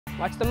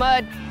Watch the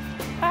mud.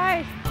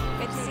 Hi.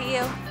 Good to see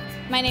you.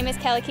 My name is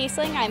Kelly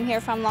Kiesling. I'm here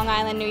from Long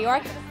Island, New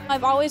York.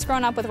 I've always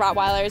grown up with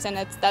Rottweilers,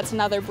 and that's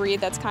another breed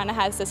that's kind of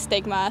has this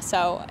stigma,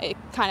 so it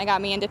kind of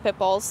got me into pit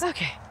bulls.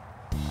 Okay.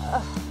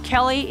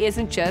 Kelly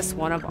isn't just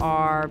one of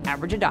our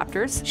average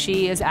adopters.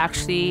 She is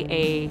actually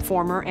a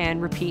former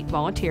and repeat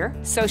volunteer.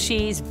 So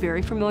she's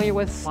very familiar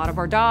with a lot of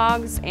our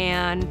dogs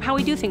and how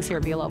we do things here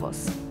at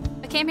Villalobos.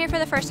 I came here for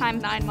the first time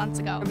 9 months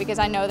ago because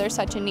I know there's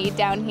such a need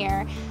down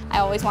here. I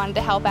always wanted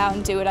to help out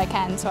and do what I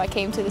can, so I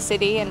came to the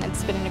city, and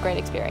it's been a great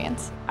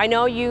experience. I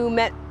know you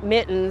met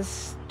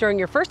Mittens during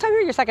your first time here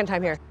or your second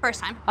time here?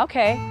 First time.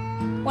 Okay.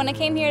 When I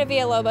came here to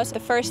Villalobos, the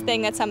first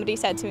thing that somebody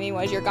said to me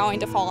was, "You're going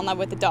to fall in love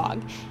with the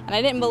dog." And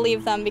I didn't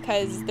believe them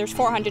because there's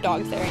 400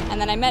 dogs there.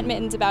 And then I met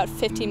Mittens about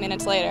 15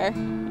 minutes later,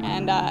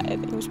 and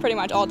it was pretty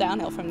much all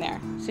downhill from there.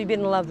 So you've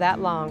been in love that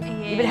long?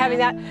 Yeah. You've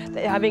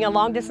been having a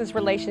long-distance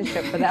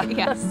relationship for that?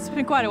 Yes, it's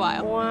been quite a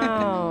while.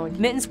 Wow.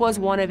 Mittens was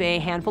one of a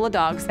handful of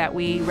dogs that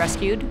we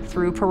rescued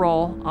through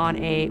parole on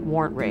a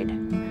warrant raid.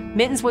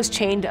 Mittens was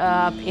chained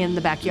up in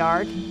the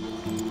backyard.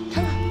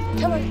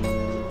 Come on.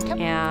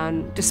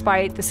 And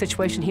despite the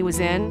situation he was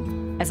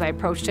in, as I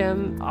approached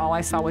him, all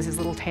I saw was his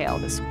little tail,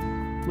 just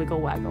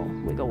wiggle, waggle,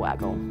 wiggle,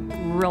 waggle.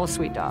 Real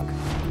sweet dog.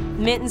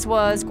 Mittens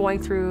was going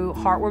through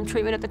heartworm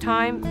treatment at the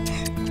time.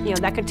 You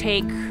know, that could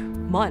take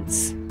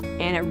months,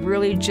 and it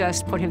really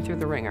just put him through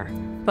the ringer.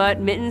 But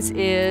Mittens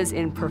is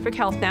in perfect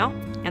health now,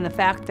 and the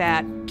fact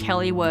that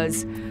Kelly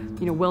was,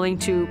 willing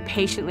to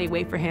patiently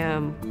wait for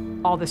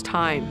him all this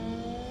time,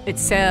 it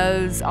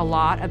says a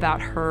lot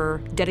about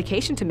her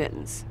dedication to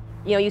Mittens.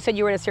 You said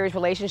you were in a serious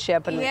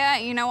relationship. And Yeah,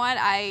 you know what?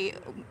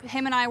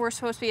 Him and I were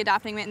supposed to be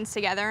adopting Mittens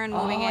together and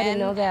moving in. I didn't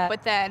know that.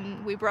 But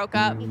then we broke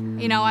up.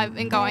 I've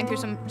been going through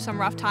some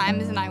rough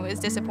times, and I was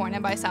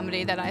disappointed by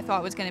somebody that I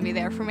thought was going to be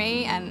there for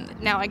me. And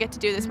now I get to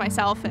do this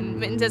myself, and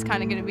Mittens is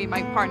kind of going to be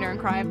my partner in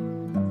crime.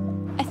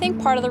 I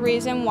think part of the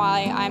reason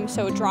why I'm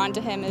so drawn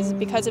to him is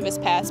because of his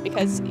past,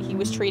 because he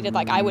was treated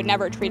like I would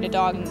never treat a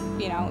dog.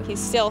 And, he's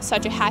still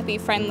such a happy,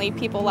 friendly,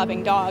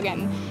 people-loving dog,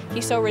 and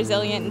he's so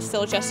resilient and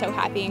still just so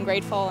happy and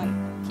grateful.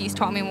 And he's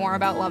taught me more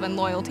about love and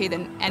loyalty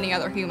than any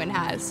other human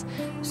has.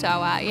 So,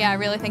 yeah, I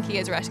really think he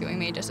is rescuing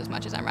me just as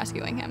much as I'm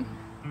rescuing him.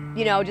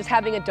 Just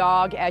having a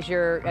dog as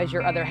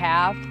your other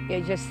half,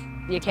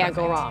 you can't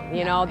go wrong.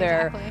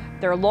 Exactly.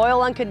 They're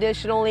loyal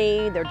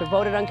unconditionally, they're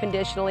devoted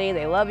unconditionally,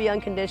 they love you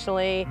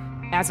unconditionally.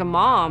 As a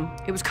mom,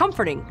 it was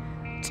comforting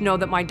to know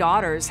that my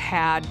daughters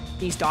had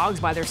these dogs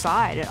by their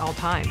side at all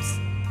times.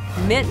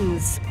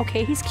 Mittens,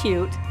 okay, he's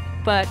cute,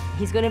 but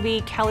he's gonna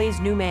be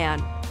Kelly's new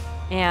man.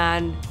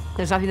 And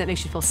there's nothing that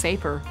makes you feel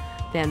safer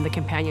than the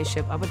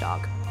companionship of a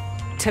dog.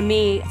 To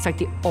me, it's like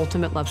the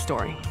ultimate love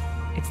story.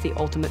 It's the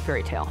ultimate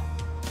fairy tale.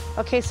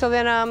 Okay, so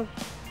then I'm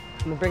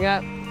gonna bring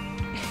up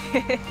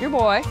your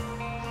boy.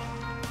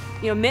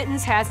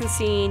 Mittens hasn't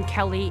seen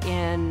Kelly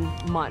in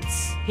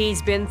months.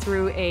 He's been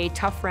through a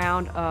tough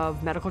round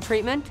of medical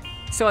treatment.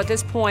 So at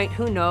this point,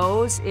 who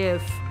knows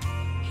if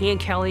he and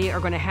Kelly are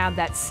going to have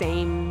that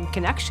same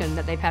connection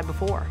that they've had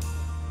before.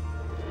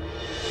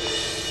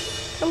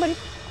 Somebody.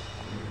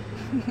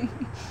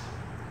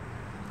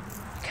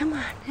 Come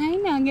on. Hi,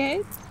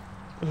 Nuggets.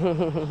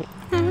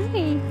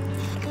 Hi.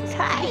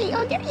 Hi,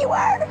 oh, there you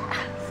are.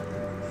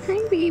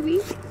 Hi,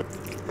 baby.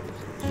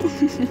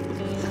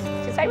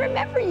 I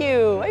remember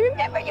you. I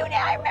remember you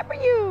now. I remember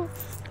you.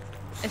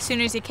 As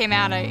soon as he came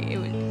out, it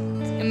was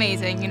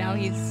amazing.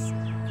 He's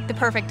the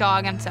perfect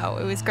dog, and so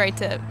it was great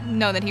to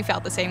know that he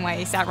felt the same way.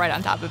 He sat right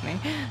on top of me.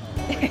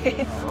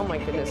 Oh my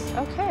goodness.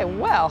 Okay,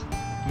 well.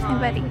 Hi,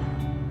 buddy.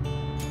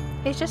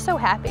 He's just so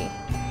happy.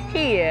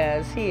 He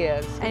is.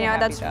 He's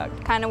And that's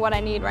kind of what I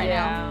need right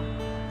now.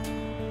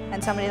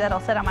 And somebody that'll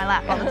sit on my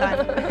lap all the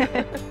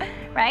time.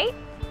 Right?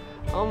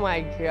 Oh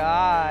my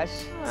gosh.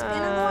 It's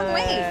been a long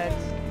wait.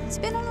 It's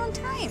been a long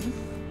time.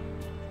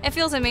 It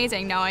feels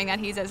amazing knowing that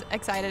he's as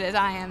excited as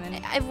I am,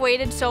 and I've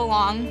waited so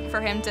long for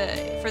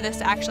this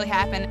to actually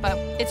happen, but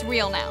it's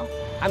real now.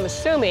 I'm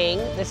assuming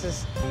this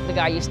is the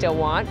guy you still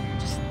want.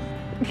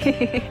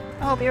 I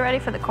hope you're ready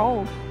for the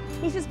cold.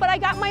 He says, but I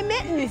got my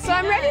mittens, so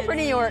I'm ready for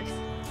New York.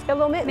 It's got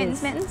little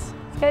mittens. Mittens?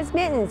 It's got his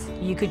mittens.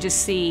 You could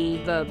just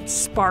see the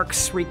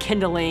sparks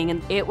rekindling,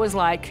 and it was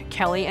like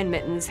Kelly and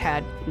Mittens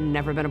had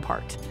never been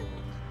apart.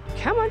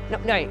 Come on.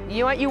 No,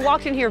 you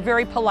walked in here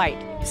very polite.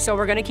 So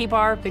we're gonna keep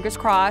our fingers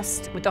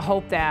crossed with the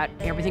hope that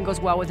everything goes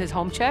well with his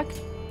home check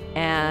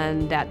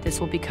and that this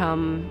will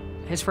become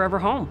his forever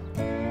home.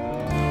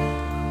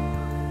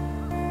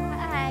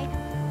 Hi.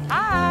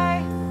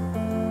 Hi.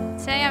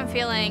 Today I'm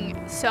feeling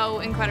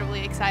so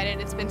incredibly excited.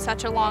 It's been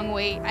such a long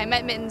wait. I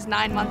met Mittens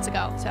 9 months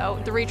ago,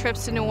 so 3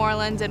 trips to New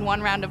Orleans and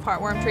 1 round of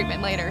heartworm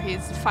treatment later,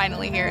 he's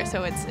finally here,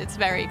 so it's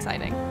very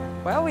exciting.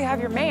 Well, we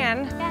have your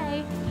man.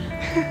 Yay.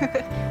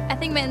 I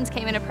think Mittens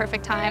came in a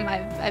perfect time.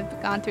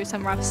 I've gone through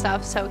some rough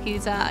stuff, so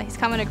he's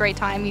come in a great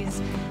time.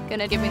 He's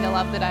gonna give me the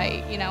love that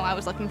I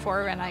was looking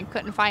for, and I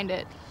couldn't find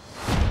it.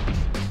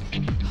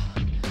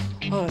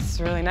 Oh, it's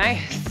really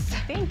nice.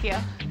 Thank you.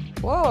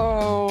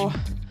 Whoa.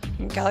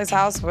 Kelly's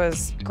house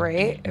was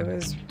great. It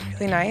was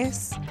really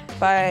nice,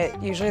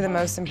 but usually the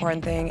most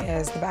important thing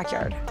is the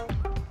backyard.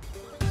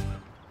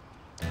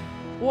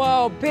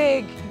 Whoa,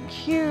 big,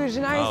 huge,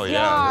 nice yard. Oh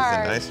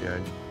yeah, that's a nice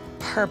yard.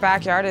 Her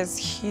backyard is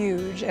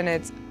huge and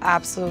it's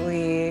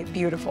absolutely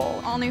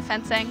beautiful. All new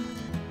fencing.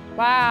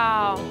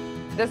 Wow.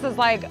 This is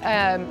like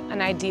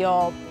an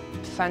ideal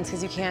fence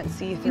because you can't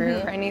see through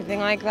or anything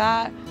like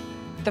that.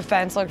 The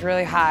fence looked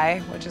really high,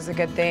 which is a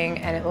good thing,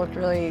 and it looked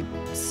really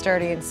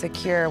sturdy and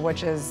secure,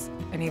 which is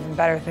an even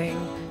better thing.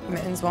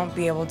 Mittens won't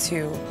be able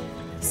to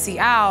see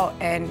out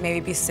and maybe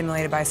be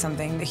stimulated by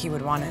something that he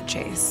would want to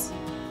chase.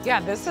 Yeah,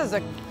 this is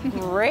a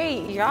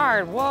great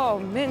yard. Whoa,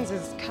 Mittens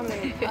is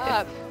coming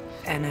up.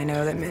 And I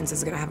know that Mittens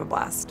is gonna have a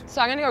blast.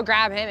 So I'm gonna go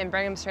grab him and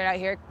bring him straight out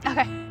here.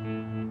 Okay.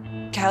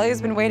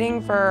 Kelly's been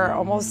waiting for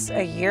almost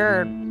a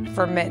year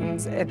for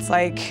Mittens. It's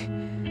like,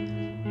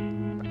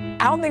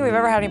 I don't think we've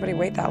ever had anybody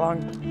wait that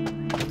long.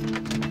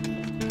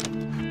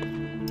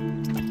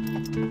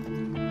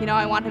 You know,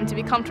 I want him to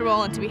be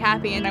comfortable and to be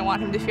happy, and I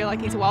want him to feel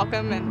like he's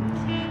welcome,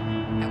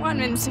 and I want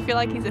him to feel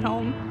like he's at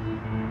home.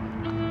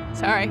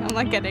 Sorry, I'm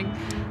not kidding.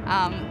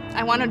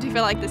 I want him to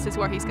feel like this is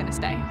where he's gonna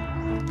stay.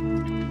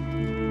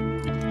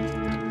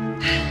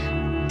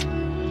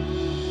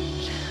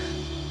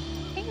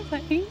 Hey,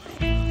 buddy.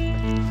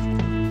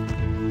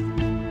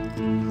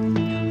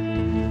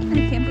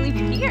 I can't believe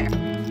you're here.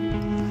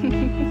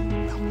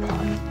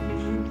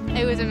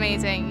 It was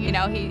amazing. You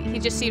know, he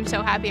just seemed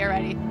so happy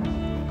already.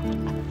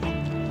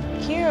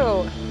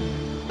 Cute.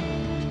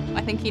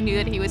 I think he knew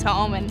that he was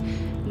home and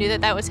knew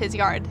that that was his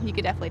yard. You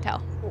could definitely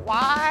tell.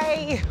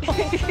 Why?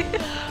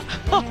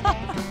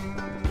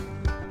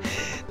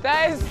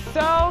 That is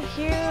so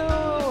cute.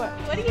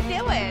 What are you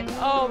doing?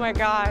 Oh my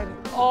God.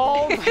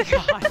 Oh my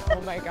God.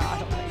 Oh my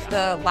God. Oh my God.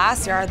 The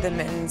last yard that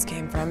Mittens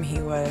came from,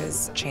 he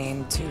was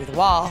chained to the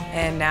wall,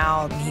 and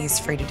now he's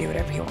free to do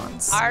whatever he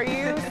wants. Are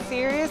you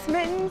serious,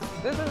 Mittens?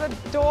 This is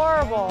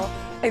adorable.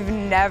 I've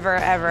never,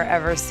 ever,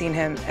 ever seen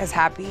him as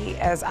happy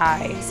as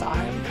I saw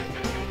him.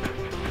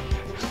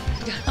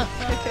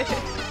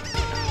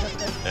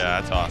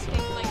 Yeah, that's awesome.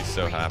 He's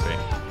so happy.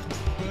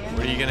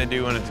 What are you gonna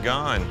do when it's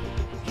gone?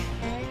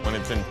 When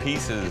it's in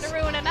pieces? To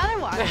ruin another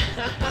one.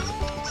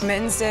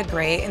 Mittens did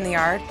great in the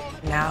yard.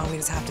 Now we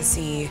just have to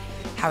see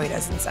how he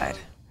does inside.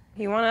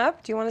 You want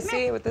up? Do you want to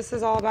see what this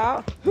is all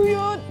about?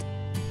 Okay.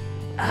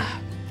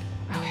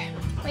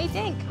 What do you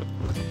think?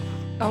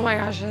 Oh my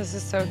gosh, this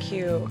is so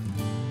cute.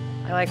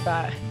 I like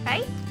that.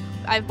 Right?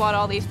 I've bought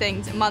all these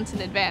things months in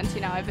advance.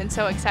 You know, I've been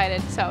so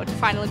excited. So to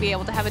finally be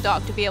able to have a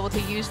dog, to be able to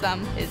use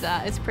them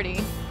is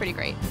pretty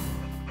great.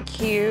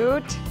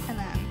 Cute. And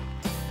then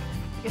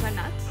these are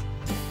nuts.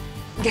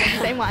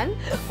 Same one.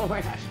 Oh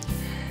my gosh.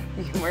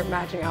 You can wear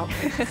matching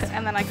outfits.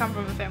 And then I come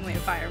from a family of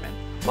firemen.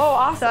 Whoa,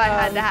 awesome. So I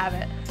had to have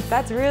it.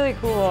 That's really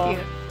cool. It's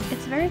cute.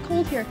 It's very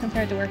cold here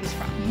compared to where he's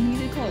from. You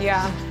need it cold.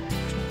 Yeah.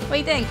 What do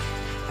you think?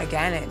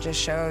 Again, it just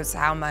shows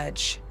how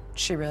much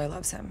she really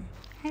loves him.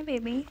 Hi,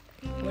 baby.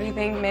 What do you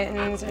think,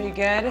 Mittens? Are you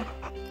good?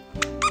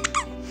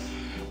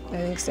 I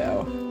think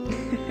so.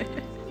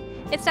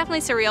 It's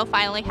definitely surreal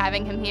finally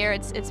having him here.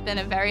 It's been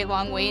a very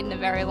long wait and a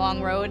very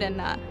long road,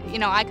 and you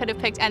know, I could have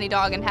picked any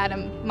dog and had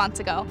him months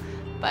ago,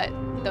 but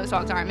those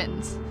dogs aren't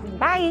Mittens.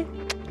 Bye.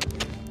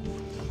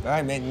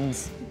 Bye,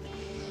 Mittens.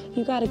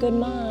 You got a good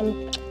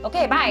mom.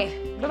 Okay, bye.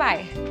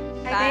 Bye-bye.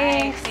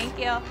 Bye. Thank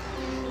you.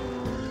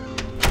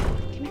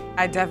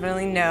 I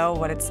definitely know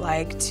what it's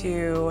like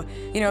to,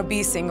 you know,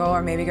 be single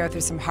or maybe go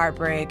through some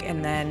heartbreak,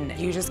 and then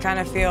you just kind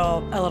of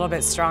feel a little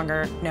bit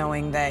stronger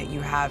knowing that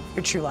you have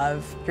your true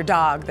love, your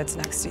dog that's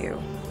next to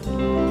you.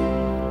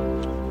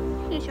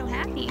 You're so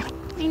happy.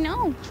 I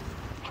know.